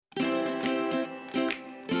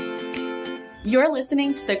You're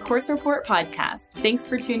listening to the Course Report podcast. Thanks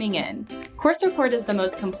for tuning in. Course Report is the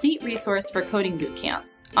most complete resource for coding boot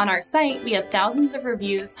camps. On our site, we have thousands of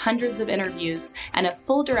reviews, hundreds of interviews, and a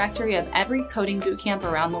full directory of every coding boot camp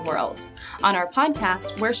around the world. On our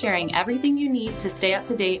podcast, we're sharing everything you need to stay up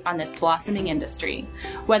to date on this blossoming industry.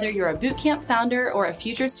 Whether you're a boot camp founder or a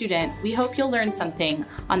future student, we hope you'll learn something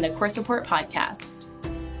on the Course Report podcast.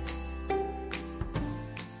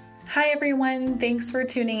 Hi, everyone. Thanks for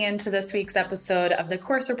tuning in to this week's episode of the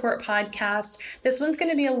Course Report podcast. This one's going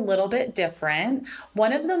to be a little bit different.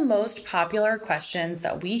 One of the most popular questions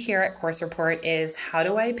that we hear at Course Report is, how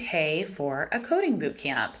do I pay for a coding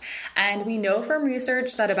bootcamp? And we know from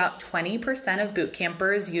research that about 20% of boot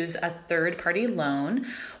campers use a third-party loan.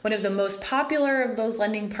 One of the most popular of those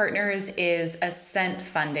lending partners is Ascent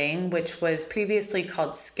Funding, which was previously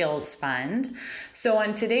called Skills Fund. So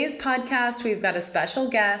on today's podcast, we've got a special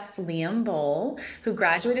guest, Liam Bohl, who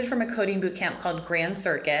graduated from a coding bootcamp called Grand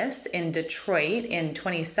Circus in Detroit in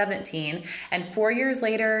 2017. And 4 years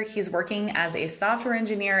later, he's working as a software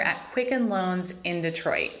engineer at Quicken Loans in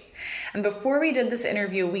Detroit. And before we did this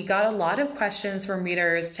interview, we got a lot of questions from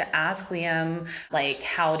readers to ask Liam, like,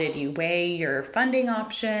 how did you weigh your funding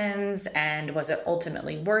options? And was it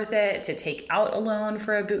ultimately worth it to take out a loan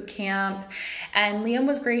for a boot camp? And Liam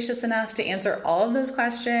was gracious enough to answer all of those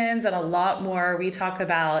questions and a lot more. We talk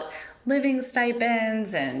about living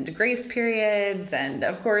stipends and grace periods. And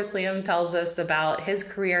of course, Liam tells us about his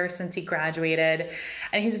career since he graduated.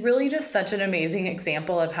 And he's really just such an amazing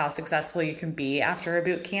example of how successful you can be after a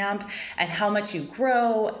boot camp and how much you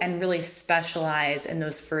grow and really specialize in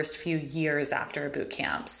those first few years after a boot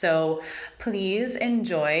camp. So please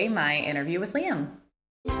enjoy my interview with Liam.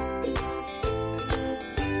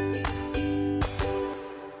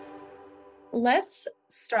 Let's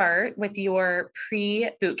start with your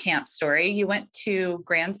pre-bootcamp story. You went to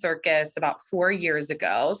Grand Circus about 4 years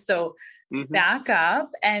ago. So back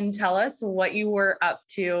up and tell us what you were up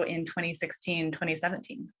to in 2016,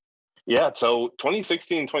 2017. Yeah, so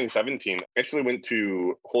 2016, 2017, I actually went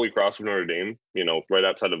to Holy Cross of Notre Dame, right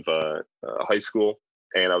outside of high school.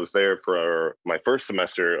 And I was there for my first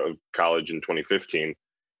semester of college in 2015.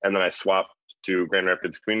 And then I swapped to Grand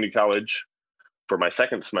Rapids Community College for my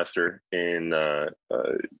second semester in the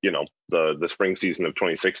spring season of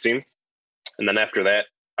 2016. And then after that,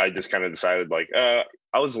 I just kind of decided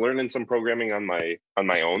I was learning some programming on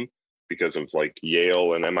my own because of like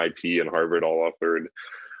Yale and MIT and Harvard all offered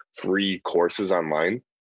free courses online.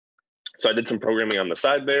 So I did some programming on the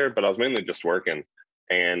side there, but I was mainly just working.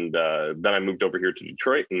 And then I moved over here to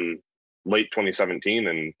Detroit in late 2017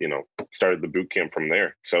 and, started the boot camp from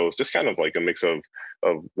there. So it's just kind of like a mix of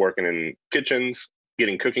working in kitchens,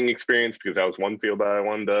 getting cooking experience, because that was one field that I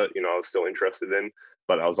wanted to, I was still interested in,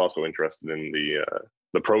 but I was also interested in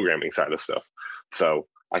the programming side of stuff. So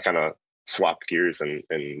I kind of swapped gears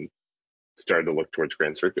and started to look towards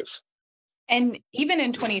Grand Circus. And even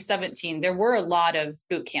in 2017, there were a lot of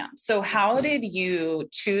boot camps. So how did you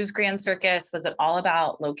choose Grand Circus? Was it all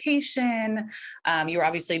about location? You were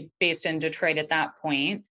obviously based in Detroit at that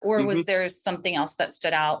point. Or was there something else that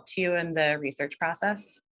stood out to you in the research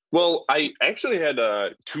process? Well, I actually had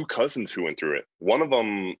two cousins who went through it. One of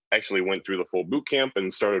them actually went through the full boot camp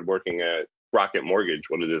and started working at Rocket Mortgage,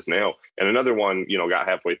 what it is now. And another one, got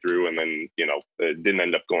halfway through and then, didn't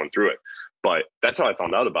end up going through it. But that's how I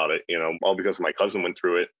found out about it, all because my cousin went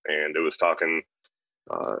through it and it was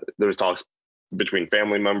there was talks between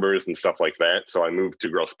family members and stuff like that. So I moved to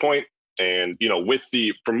Grosse Pointe and,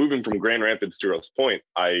 from moving from Grand Rapids to Grosse Pointe,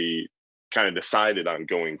 I kind of decided on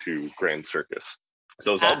going to Grand Circus.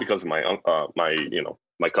 So it's all because of my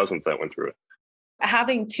cousins that went through it.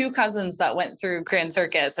 Having two cousins that went through Grand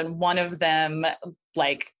Circus and one of them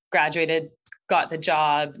graduated, got the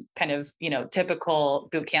job, kind of, typical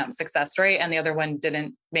boot camp success rate, and the other one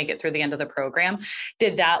didn't make it through the end of the program.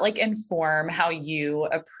 Did that inform how you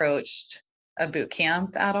approached a boot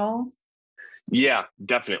camp at all? Yeah,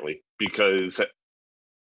 definitely. Because,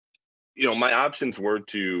 my options were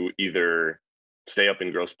to either stay up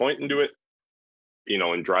in Grosse Pointe and do it,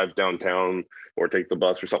 and drive downtown or take the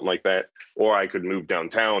bus or something like that. Or I could move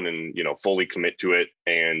downtown and, fully commit to it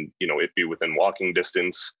and, it be within walking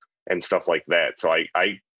distance and stuff like that. So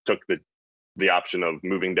I took the option of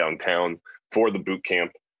moving downtown for the boot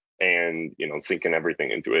camp and, sinking everything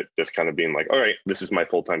into it, just kind of being like, all right, this is my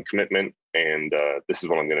full-time commitment. And this is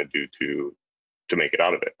what I'm going to do to make it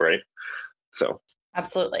out of it. Right. So.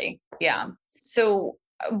 Absolutely. Yeah. So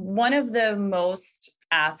one of the most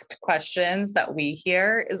asked questions that we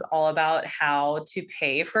hear is all about how to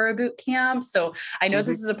pay for a boot camp. So I know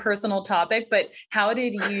this is a personal topic, but how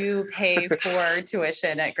did you pay for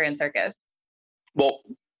tuition at Grand Circus? Well,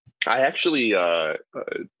 I actually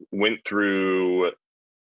went through,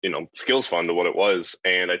 Skills Fund, what it was,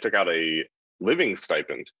 and I took out a living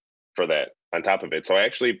stipend for that on top of it. So I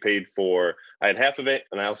actually paid for, I had half of it,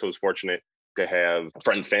 and I also was fortunate to have a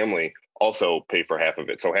friend's family also pay for half of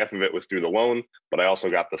it. So half of it was through the loan, but I also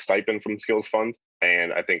got the stipend from Skills Fund.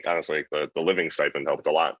 And I think honestly, the living stipend helped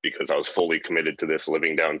a lot because I was fully committed to this,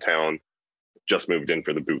 living downtown, just moved in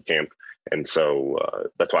for the boot camp. And so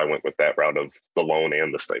that's why I went with that route of the loan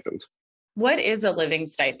and the stipend. What is a living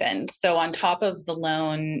stipend? So on top of the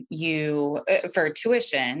loan, you for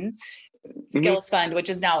tuition, Skills Fund, which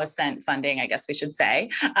is now Ascent funding, I guess we should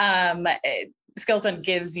say, Skills Fund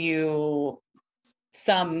gives you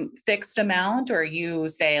some fixed amount, or you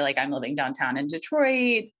say like, I'm living downtown in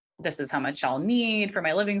Detroit, this is how much I'll need for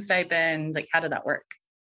my living stipend. Like, how did that work?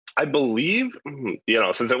 I believe,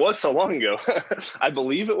 since it was so long ago, I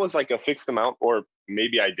believe it was like a fixed amount, or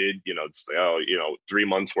maybe I did, 3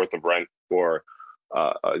 months worth of rent for,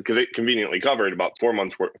 because it conveniently covered about 4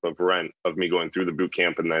 months worth of rent of me going through the boot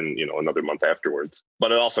camp and then, another month afterwards.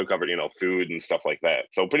 But it also covered, food and stuff like that.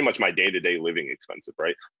 So pretty much my day-to-day living expensive,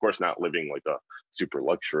 right? Of course, not living like a super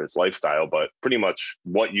luxurious lifestyle, but pretty much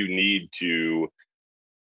what you need to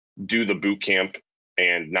do the boot camp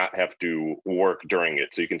and not have to work during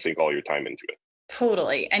it, so you can sink all your time into it.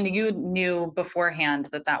 Totally. And you knew beforehand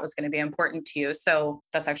that that was going to be important to you. So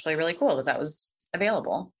that's actually really cool that that was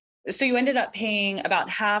available. So you ended up paying about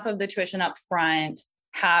half of the tuition up front,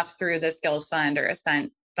 half through the Skills Fund or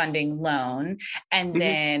Ascent funding loan, and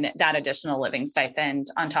then that additional living stipend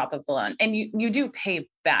on top of the loan. And you do pay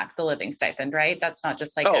back the living stipend, right? That's not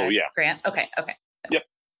just like grant. Okay. Yep.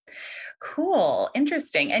 Cool.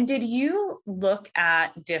 Interesting. And did you look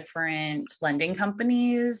at different lending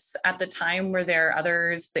companies at the time? Were there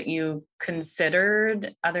others that you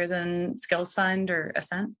considered other than Skills Fund or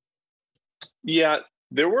Ascent? Yeah,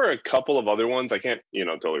 there were a couple of other ones. I can't,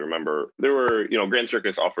 totally remember. There were, Grand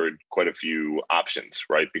Circus offered quite a few options,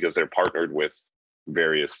 right? Because they're partnered with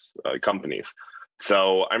various companies.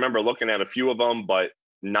 So I remember looking at a few of them, but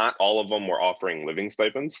not all of them were offering living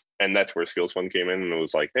stipends. And that's where Skills Fund came in and it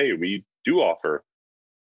was like, hey, we do offer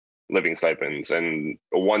living stipends. And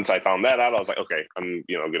once I found that out, I was like, okay, I'm,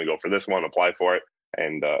 going to go for this one, apply for it.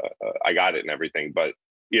 And I got it and everything. But,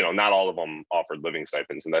 not all of them offered living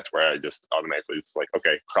stipends. And that's where I just automatically was like,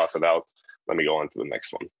 okay, cross it out. Let me go on to the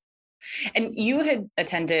next one. And you had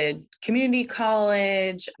attended community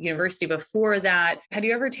college, university before that. Had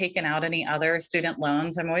you ever taken out any other student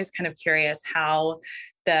loans? I'm always kind of curious how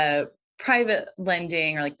the private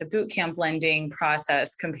lending or like the boot camp lending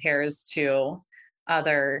process compares to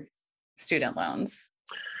other student loans.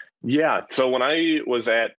 Yeah. So when I was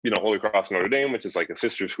at, Holy Cross Notre Dame, which is like a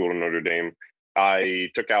sister school to Notre Dame, I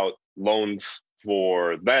took out loans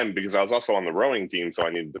for them because I was also on the rowing team. So I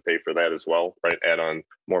needed to pay for that as well, right? Add on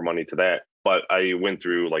more money to that. But I went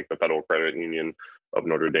through like the Federal Credit Union of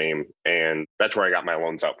Notre Dame, and that's where I got my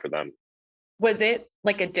loans out for them. Was it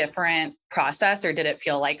like a different process, or did it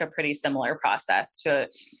feel like a pretty similar process to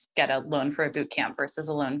get a loan for a boot camp versus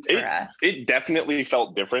a loan for It definitely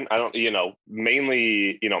felt different. I don't,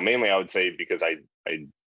 mainly I would say because how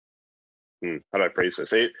do I phrase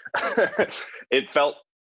this? It felt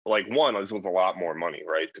like one, this was a lot more money,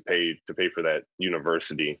 right? To pay for that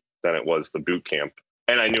university than it was the boot camp.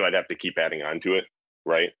 And I knew I'd have to keep adding on to it,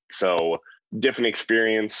 right? So different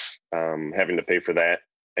experience, having to pay for that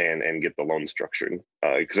and get the loan structured.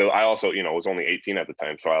 Because I also, was only 18 at the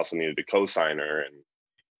time. So I also needed a cosigner and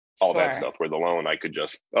all that stuff, where the loan, I could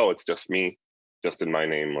just, it's just me, just in my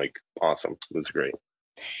name. Like, awesome. It was great.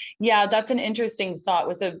 Yeah, that's an interesting thought.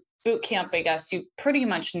 With a boot camp, I guess you pretty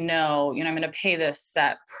much know, I'm going to pay this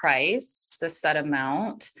set price, this set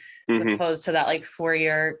amount, as opposed to that like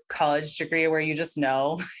 4-year college degree where you just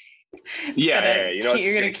know. You're going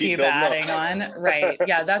to keep adding on. Right.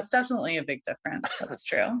 Yeah, that's definitely a big difference. That's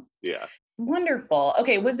true. Yeah. Wonderful.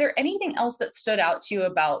 Okay. Was there anything else that stood out to you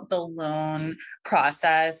about the loan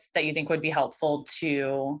process that you think would be helpful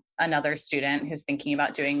to another student who's thinking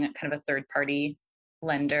about doing kind of a third party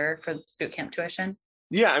lender for boot camp tuition?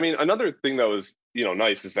 Yeah. I mean, another thing that was,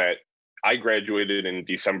 nice is that I graduated in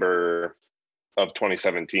December of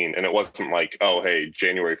 2017. And it wasn't like, oh, hey,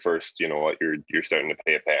 January 1st, you're starting to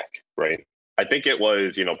pay it back. Right. I think it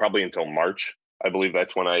was, probably until March. I believe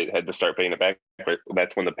that's when I had to start paying it back. But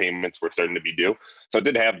that's when the payments were starting to be due. So it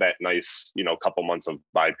did have that nice, couple months of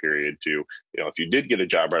buy period to, if you did get a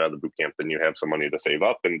job right out of the boot camp, then you have some money to save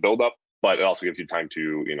up and build up. But it also gives you time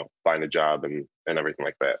to, find a job and everything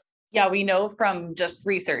like that. Yeah, we know from just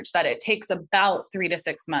research that it takes about 3 to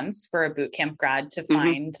 6 months for a boot camp grad to Hmm.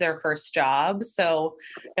 find their first job. So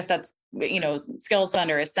I guess that's, Skills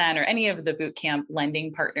Fund or Ascend or any of the boot camp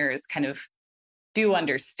lending partners kind of do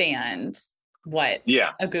understand what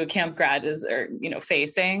Yeah, a boot camp grad is or,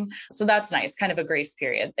 facing. So that's nice, kind of a grace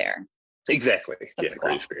period there. exactly. That's Yeah, cool.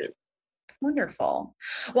 grace period. Wonderful.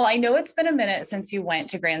 Well, I know it's been a minute since you went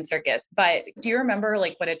to Grand Circus, but do you remember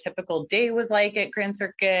like what a typical day was like at Grand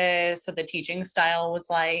Circus, what the teaching style was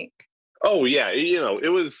like? Oh yeah,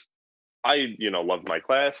 it was. I loved my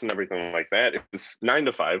class and everything like that. It was 9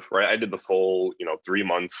 to 5, right? I did the full 3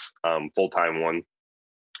 months, full time one,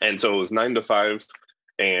 and so it was 9 to 5,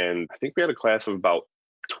 and I think we had a class of about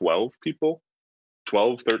 12 people,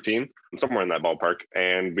 12, 13, somewhere in that ballpark,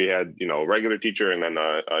 and we had a regular teacher and then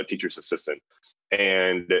a teacher's assistant,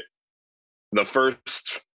 and the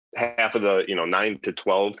first half of the 9 to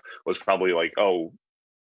 12 was probably like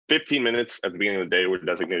 15 minutes at the beginning of the day were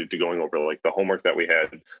designated to going over like the homework that we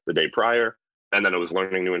had the day prior. And then it was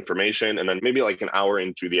learning new information. And then maybe like an hour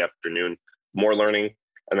into the afternoon, more learning.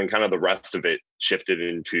 And then kind of the rest of it shifted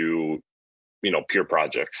into, pure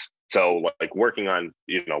projects. So like working on,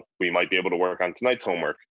 we might be able to work on tonight's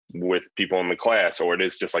homework with people in the class, or it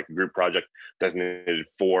is just like a group project designated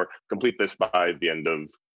for complete this by the end of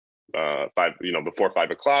five, before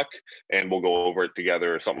 5 o'clock, and we'll go over it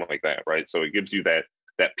together or something like that. Right. So it gives you that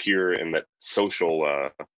peer and that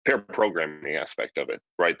social pair programming aspect of it,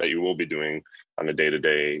 right? That you will be doing on a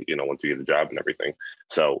day-to-day, once you get a job and everything.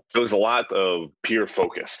 So it was a lot of peer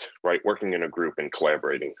focused, right? Working in a group and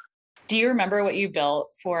collaborating. Do you remember what you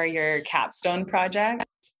built for your capstone project?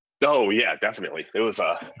 Oh yeah, definitely. It was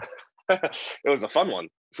it was a fun one.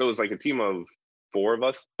 So it was like a team of 4 of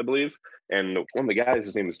us, I believe. And one of the guys,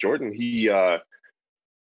 his name is Jordan. He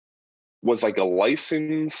was like a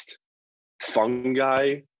licensed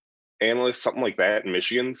fungi analyst, something like that in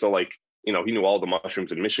Michigan. So like, he knew all the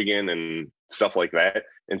mushrooms in Michigan and stuff like that.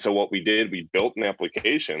 And so what we did, we built an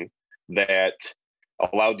application that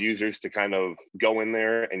allowed users to kind of go in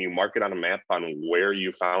there and you mark it on a map on where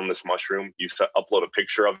you found this mushroom. You upload a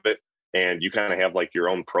picture of it and you kind of have like your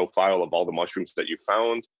own profile of all the mushrooms that you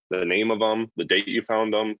found, the name of them, the date you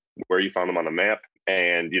found them, where you found them on the map.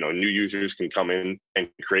 And, new users can come in and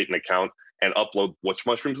create an account and upload which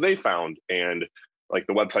mushrooms they found. And like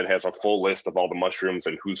the website has a full list of all the mushrooms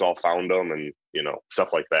and who's all found them and,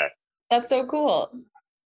 stuff like that. That's so cool.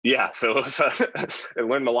 Yeah. So it was, I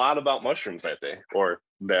learned a lot about mushrooms that day, or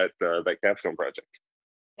that capstone project.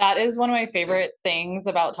 That is one of my favorite things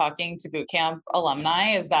about talking to bootcamp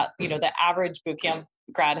alumni is that, the average bootcamp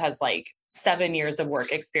grad has like 7 years of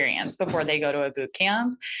work experience before they go to a boot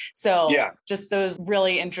camp. So yeah, just those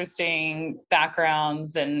really interesting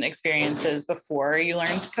backgrounds and experiences before you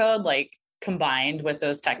learn to code, like combined with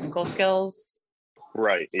those technical skills.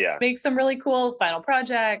 Right. Yeah. Make some really cool final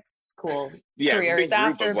projects, cool careers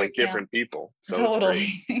after of like different people. So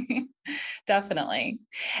totally. Definitely.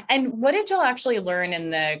 And what did y'all actually learn in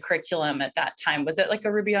the curriculum at that time? Was it like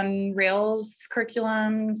a Ruby on Rails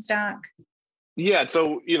curriculum stack? Yeah.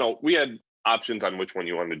 So, we had options on which one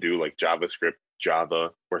you wanted to do, like JavaScript,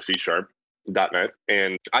 Java, or C#.net.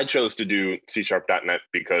 And I chose to do C#.net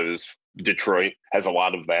because Detroit has a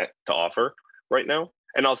lot of that to offer right now.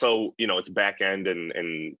 And also, it's back end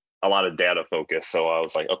and a lot of data focus. So I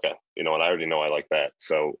was like, okay, and I already know I like that.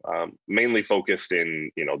 So mainly focused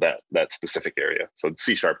in, that specific area. So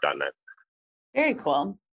C#.net. Very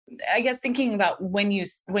cool. I guess thinking about when you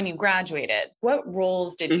graduated, what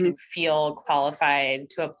roles did you feel qualified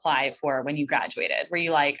to apply for when you graduated? Were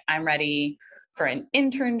you like, I'm ready for an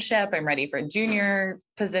internship, I'm ready for a junior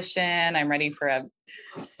position, I'm ready for a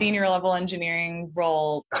senior level engineering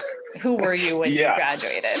role? Who were you when you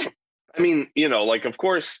graduated? I mean, like, of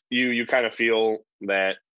course, you kind of feel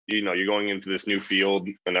that, you're going into this new field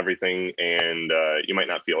and everything, and you might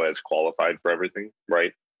not feel as qualified for everything,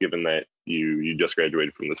 right? Given that you just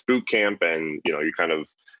graduated from this boot camp and, you're kind of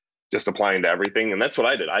just applying to everything. And that's what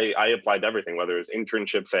I did. I applied to everything, whether it's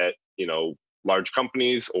internships at, large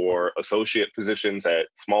companies or associate positions at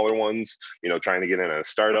smaller ones, trying to get in a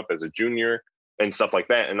startup as a junior and stuff like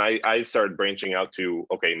that. And I started branching out to,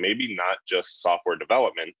 okay, maybe not just software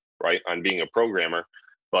development, right, on being a programmer,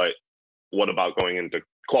 but what about going into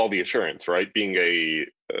quality assurance, right? Being a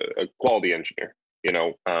quality engineer,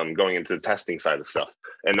 going into the testing side of stuff.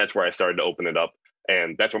 And that's where I started to open it up.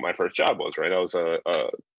 And that's what my first job was, right? I was a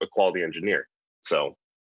quality engineer. So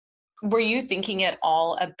were you thinking at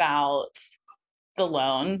all about the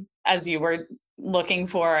loan as you were looking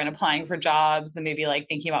for and applying for jobs and maybe like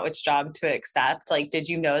thinking about which job to accept, like, did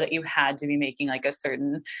you know that you had to be making like a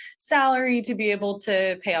certain salary to be able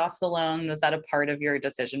to pay off the loan? Was that a part of your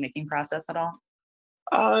decision-making process at all?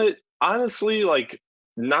 Uh, Honestly, like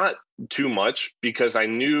not too much because I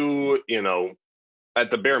knew, at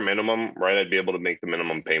the bare minimum, right, I'd be able to make the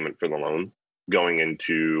minimum payment for the loan going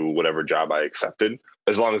into whatever job I accepted,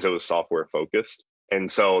 as long as it was software focused. And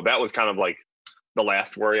so that was kind of like the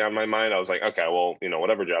last worry on my mind. I was like, okay, well,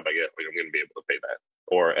 whatever job I get, like, I'm going to be able to pay that,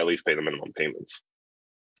 or at least pay the minimum payments.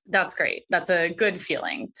 That's great. That's a good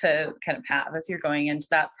feeling to kind of have as you're going into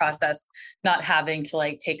that process, not having to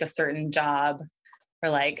like take a certain job or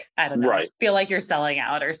like, I don't know, Right. feel like you're selling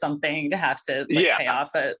out or something to have to like Yeah. pay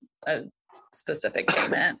off a specific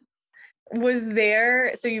payment.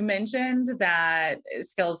 So you mentioned that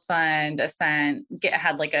Skills Fund, Ascent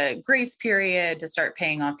had like a grace period to start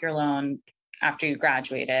paying off your loan after you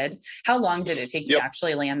graduated. How long did it take you to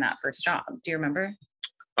actually land that first job? Do you remember?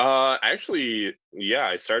 Actually, yeah,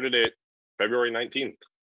 I started it February 19th,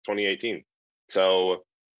 2018. So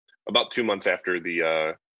about 2 months after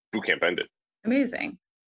the boot camp ended. Amazing.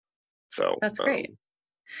 So that's great.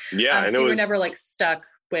 Yeah. So you were never like stuck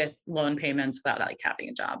with loan payments without like having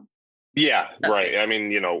a job. Yeah, That's right. great. I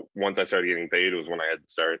mean, once I started getting paid was when I had to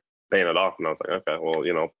start paying it off. And I was like, okay,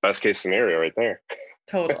 well, best case scenario right there.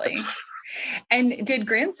 Totally. And did you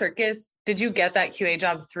get that QA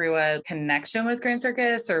job through a connection with Grand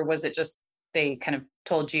Circus, or was it just they kind of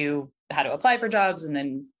told you how to apply for jobs and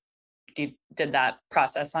then you did that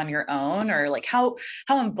process on your own? Or like how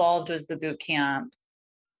involved was the boot camp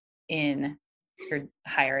in your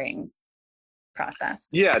hiring process?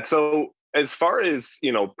 Yeah. So as far as,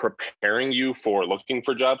 preparing you for looking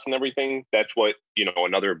for jobs and everything, that's what,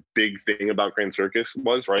 another big thing about Grand Circus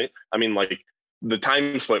was, right? I mean, like the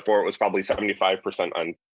time split for it was probably 75%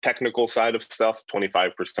 on technical side of stuff,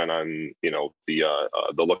 25% on,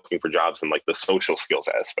 the looking for jobs and like the social skills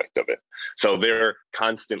aspect of it. So they're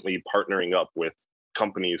constantly partnering up with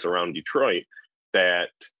companies around Detroit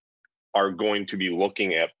that are going to be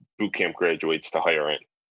looking at bootcamp graduates to hire in.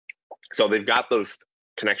 So they've got those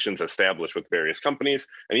connections established with various companies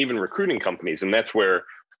and even recruiting companies. And that's where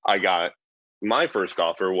I got my first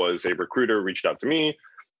offer. Was a recruiter reached out to me,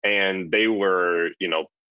 and they were,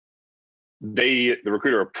 the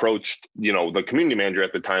recruiter approached, the community manager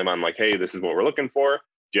at the time. I'm like, hey, this is what we're looking for.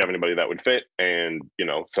 Do you have anybody that would fit? And,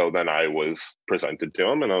 so then I was presented to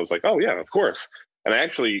him and I was like, oh yeah, of course. And I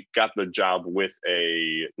actually got the job with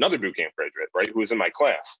another bootcamp graduate, right, who was in my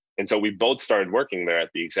class. And so we both started working there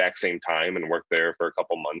at the exact same time and worked there for a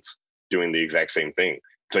couple months doing the exact same thing.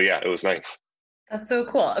 So yeah, it was nice. That's so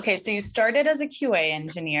cool. Okay, so you started as a QA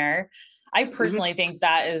engineer. I personally think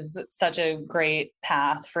that is such a great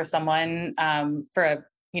path for someone, for a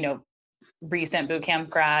recent bootcamp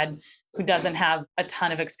grad who doesn't have a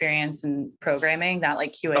ton of experience in programming. That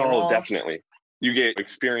like QA role. Oh, definitely. You get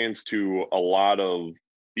experience to a lot of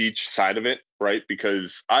each side of it, right?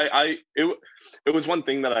 Because it was one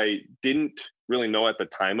thing that I didn't really know at the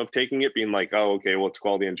time of taking it, being like, oh, okay, well, it's a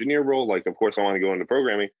quality engineer role. Like, of course, I want to go into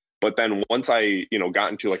programming. But then once I,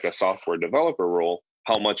 got into like a software developer role,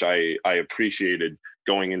 how much I appreciated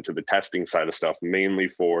going into the testing side of stuff, mainly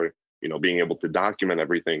for, being able to document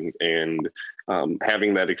everything and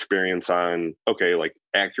having that experience on, okay, like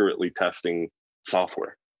accurately testing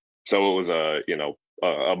software. So it was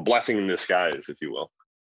a blessing in disguise, if you will.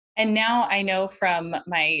 And now I know from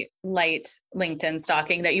my light LinkedIn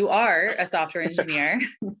stalking that you are a software engineer.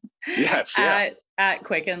 Yes. Yeah. At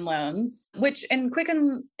Quicken Loans, and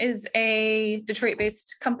Quicken is a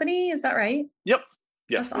Detroit-based company. Is that right? Yep.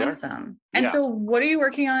 Yes. That's awesome. And so what are you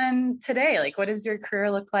working on today? Like, what does your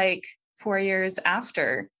career look like 4 years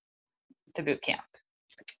after the boot camp?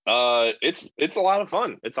 It's a lot of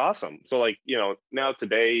fun. It's awesome. So like, now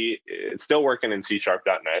today it's still working in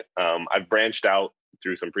C#.net. I've branched out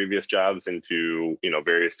through some previous jobs into,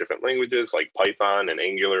 various different languages like Python and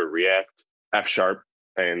Angular, React, F#,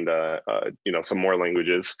 and, some more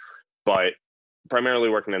languages, but primarily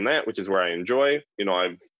working in that, which is where I enjoy.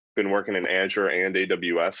 I've been working in Azure and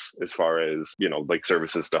AWS as far as, like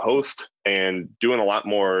services to host, and doing a lot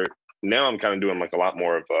more. Now I'm kind of doing like a lot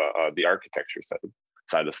more of the architecture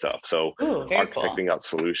side of stuff. So architecting out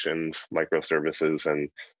solutions, microservices, and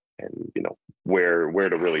where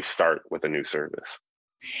to really start with a new service.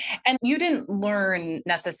 And you didn't learn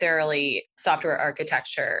necessarily software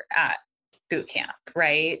architecture at bootcamp,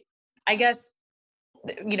 right? I guess,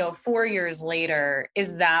 4 years later,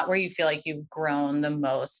 is that where you feel like you've grown the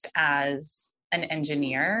most as an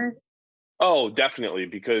engineer? Oh, definitely,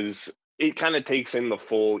 because it kind of takes in the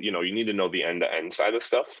full, you need to know the end-to-end side of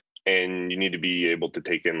stuff, and you need to be able to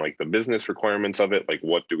take in like the business requirements of it. Like,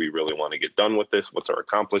 what do we really want to get done with this? What's our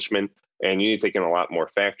accomplishment? And you need to take in a lot more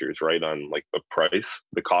factors, right? On like the price,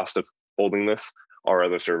 the cost of holding this. Are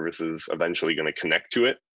other services eventually going to connect to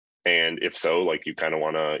it? And if so, like you kind of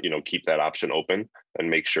want to, keep that option open and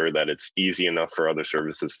make sure that it's easy enough for other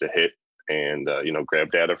services to hit and,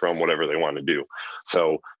 grab data from, whatever they want to do.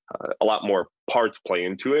 So a lot more parts play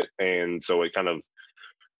into it. And so it kind of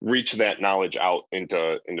reach that knowledge out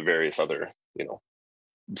into various other,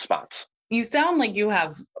 spots. You sound like you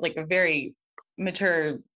have like a very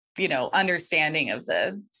mature, understanding of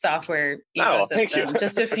the software ecosystem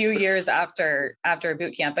just a few years after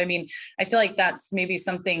boot camp. I mean, I feel like that's maybe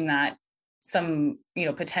something that some,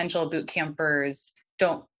 potential boot campers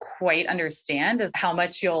don't quite understand, is how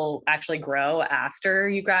much you'll actually grow after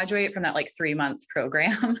you graduate from that like 3-month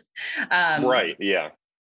program. Right. Yeah.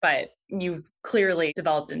 But you've clearly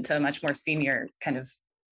developed into a much more senior kind of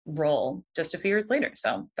role just a few years later.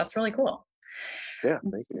 So that's really cool. Yeah,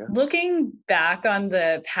 thank you. Yeah. Looking back on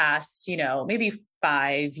the past, maybe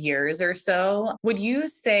 5 years or so, would you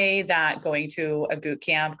say that going to a boot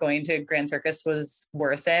camp, going to Grand Circus was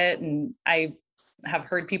worth it? And I have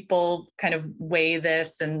heard people kind of weigh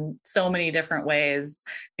this in so many different ways.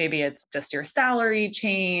 Maybe it's just your salary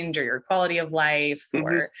change or your quality of life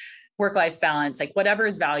or work-life balance, like whatever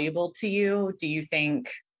is valuable to you. Do you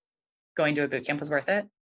think going to a boot camp was worth it?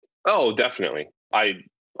 Oh, definitely.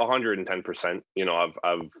 110%.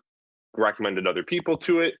 I've recommended other people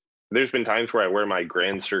to it. There's been times where I wear my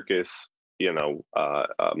Grand Circus,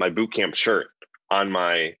 my boot camp shirt on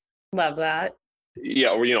my. Love that. Yeah,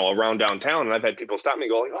 or around downtown, and I've had people stop me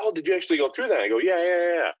going, "Oh, did you actually go through that?" I go,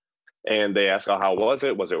 "Yeah." And they ask, "Oh, how was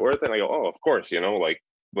it? Was it worth it?" And I go, "Oh, of course, like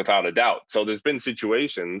without a doubt." So there's been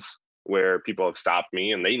situations where people have stopped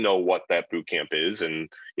me, and they know what that boot camp is, and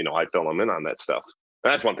I fill them in on that stuff.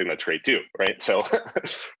 That's one thing that's great too, right? So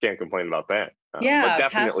can't complain about that. Yeah,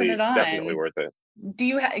 but definitely worth it. Do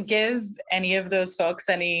you give any of those folks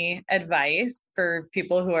any advice for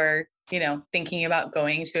people who are, thinking about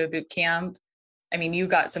going to a boot camp? I mean, you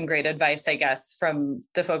got some great advice, I guess, from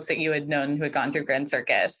the folks that you had known who had gone through Grand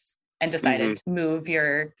Circus and decided to move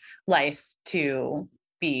your life to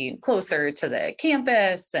be closer to the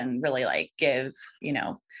campus and really like give,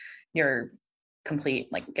 your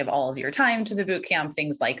complete, like give all of your time to the boot camp,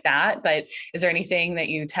 things like that. But is there anything that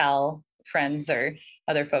you tell friends or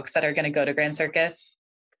other folks that are going to go to Grand Circus?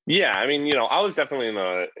 Yeah, I mean, I was definitely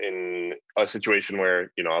in a situation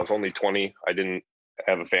where, I was only 20. I didn't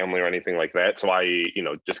have a family or anything like that. So I,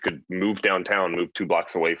 just could move downtown, move 2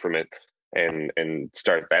 blocks away from it and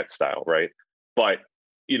start that style. Right. But,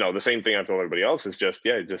 the same thing I tell everybody else is just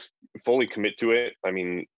fully commit to it. I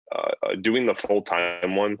mean, doing the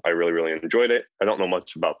full-time one, I really, really enjoyed it. I don't know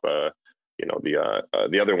much about the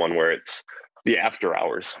other one where it's the after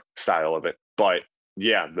hours style of it. But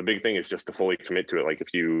yeah, the big thing is just to fully commit to it. Like if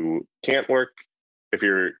you can't work, if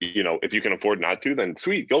you can afford not to, then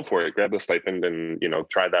sweet, go for it. Grab the stipend and,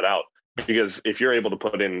 try that out. Because if you're able to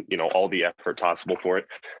put in, all the effort possible for it,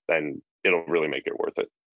 then it'll really make it worth it.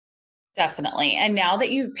 Definitely. And now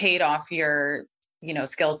that you've paid off your,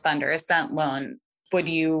 Skills Fund or Ascent loan, would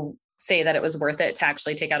you say that it was worth it to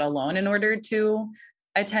actually take out a loan in order to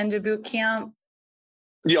attend a boot camp?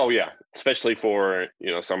 Oh, yeah. Especially for,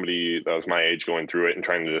 somebody that was my age going through it and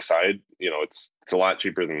trying to decide, it's a lot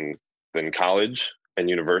cheaper than college and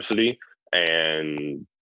university. And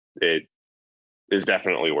it is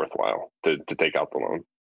definitely worthwhile to take out the loan.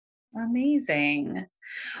 Amazing.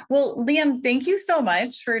 Well, Liam, thank you so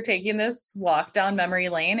much for taking this walk down memory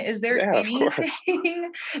lane. Is there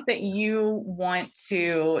anything that you want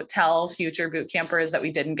to tell future boot campers that we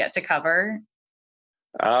didn't get to cover?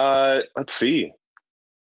 Let's see.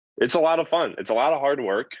 It's a lot of fun. It's a lot of hard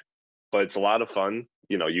work, but it's a lot of fun.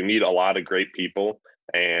 You meet a lot of great people,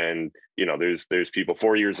 and there's people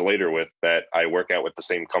 4 years later with that I work out with the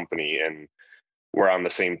same company, and we're on the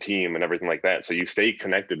same team and everything like that. So you stay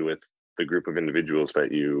connected with the group of individuals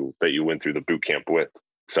that you went through the boot camp with.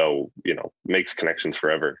 So, makes connections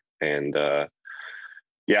forever. And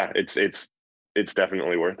yeah, it's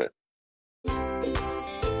definitely worth it.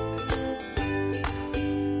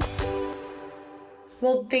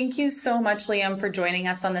 Well, thank you so much, Liam, for joining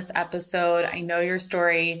us on this episode. I know your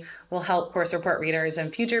story will help Course Report readers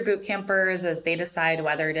and future boot campers as they decide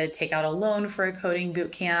whether to take out a loan for a coding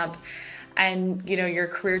boot camp. And, your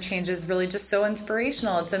career change is really just so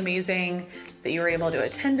inspirational. It's amazing that you were able to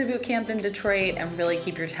attend a boot camp in Detroit and really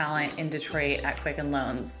keep your talent in Detroit at Quicken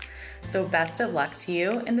Loans. So best of luck to you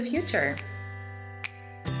in the future.